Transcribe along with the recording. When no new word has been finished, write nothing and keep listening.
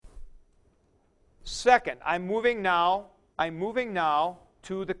Second, I'm moving now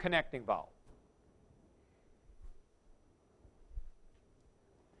to the connecting vowel.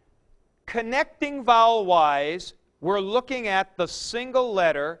 Connecting vowel-wise, we're looking at the single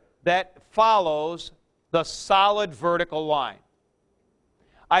letter that follows the solid vertical line.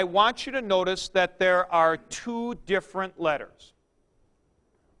 I want you to notice that there are two different letters,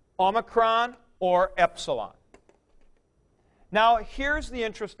 omicron or epsilon. Now, here's the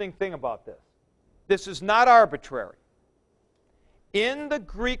interesting thing about this. This is not arbitrary. In the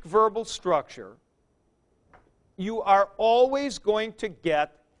Greek verbal structure, you are always going to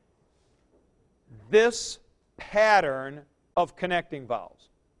get this pattern of connecting vowels.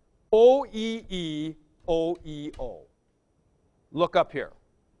 O-E-E, O-E-O. Look up here.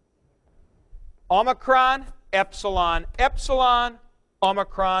 Omicron, epsilon, epsilon,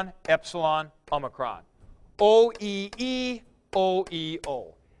 omicron, epsilon, omicron. O-E-E,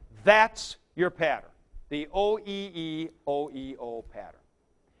 O-E-O. That's your pattern, the O-E-E, O-E-O pattern.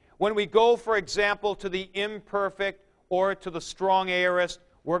 When we go, for example, to the imperfect or to the strong aorist,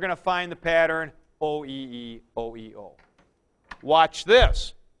 we're going to find the pattern O-E-E, O-E-O. Watch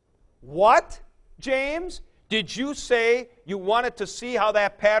this. What, James? Did you say you wanted to see how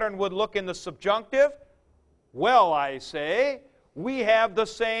that pattern would look in the subjunctive? Well, I say, we have the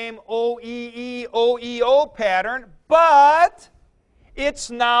same O-E-E, O-E-O pattern, but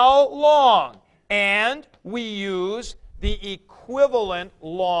it's now long. And we use the equivalent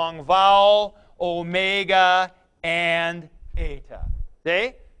long vowel, omega and eta.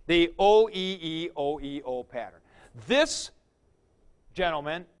 See? The O-E-E, O-E-O pattern. This,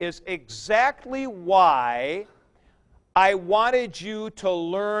 gentlemen, is exactly why I wanted you to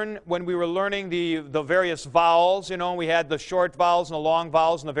learn, when we were learning the various vowels, you know, we had the short vowels and the long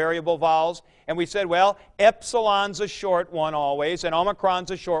vowels and the variable vowels, and we said, well, epsilon's a short one always, and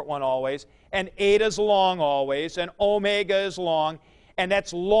omicron's a short one always, and eta's long always, and omega is long, and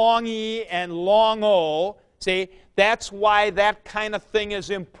that's long E and long O. See, that's why that kind of thing is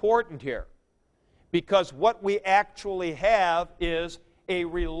important here. Because what we actually have is a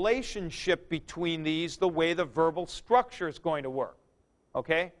relationship between these, the way the verbal structure is going to work.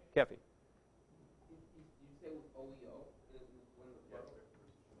 Okay? Kefi? You say OEO?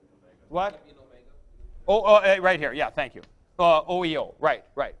 What? Oh, right here. Yeah, thank you. OEO. Right,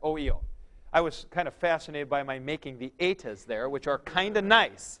 OEO. I was kind of fascinated by my making the etas there, which are kind of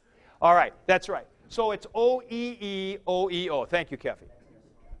nice. All right, that's right. So it's O-E-E, O-E-O. Thank you, Kefi.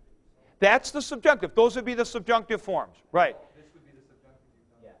 That's the subjunctive. Those would be the subjunctive forms. Right. This would be the subjunctive.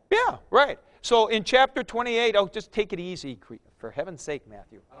 Yeah. Yeah, right. So in chapter 28, oh, just take it easy, for heaven's sake,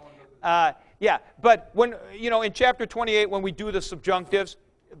 Matthew. I don't want to go through Yeah, but when, you know, in chapter 28, when we do the subjunctives,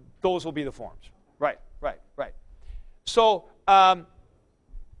 those will be the forms. Right. So,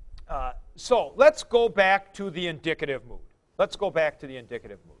 so let's go back to the indicative mood.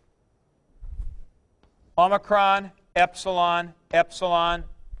 Omicron, epsilon, epsilon,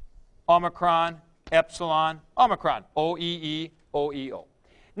 omicron, epsilon, omicron. O-E-E, O-E-O.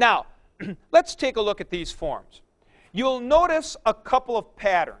 Now, let's take a look at these forms. You'll notice a couple of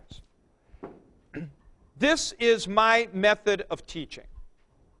patterns. This is my method of teaching.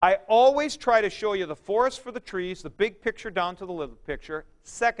 I always try to show you the forest for the trees, the big picture down to the little picture.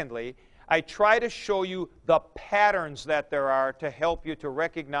 Secondly, I try to show you the patterns that there are to help you to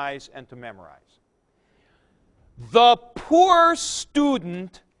recognize and to memorize. The poor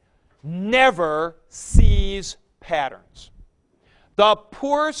student never sees patterns. The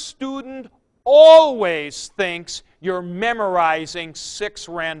poor student always thinks you're memorizing 6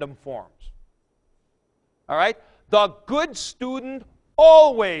 random forms. All right? The good student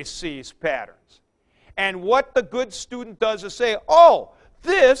always sees patterns. And what the good student does is say, oh,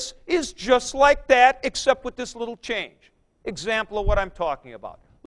 this is just like that except with this little change. Example of what I'm talking about.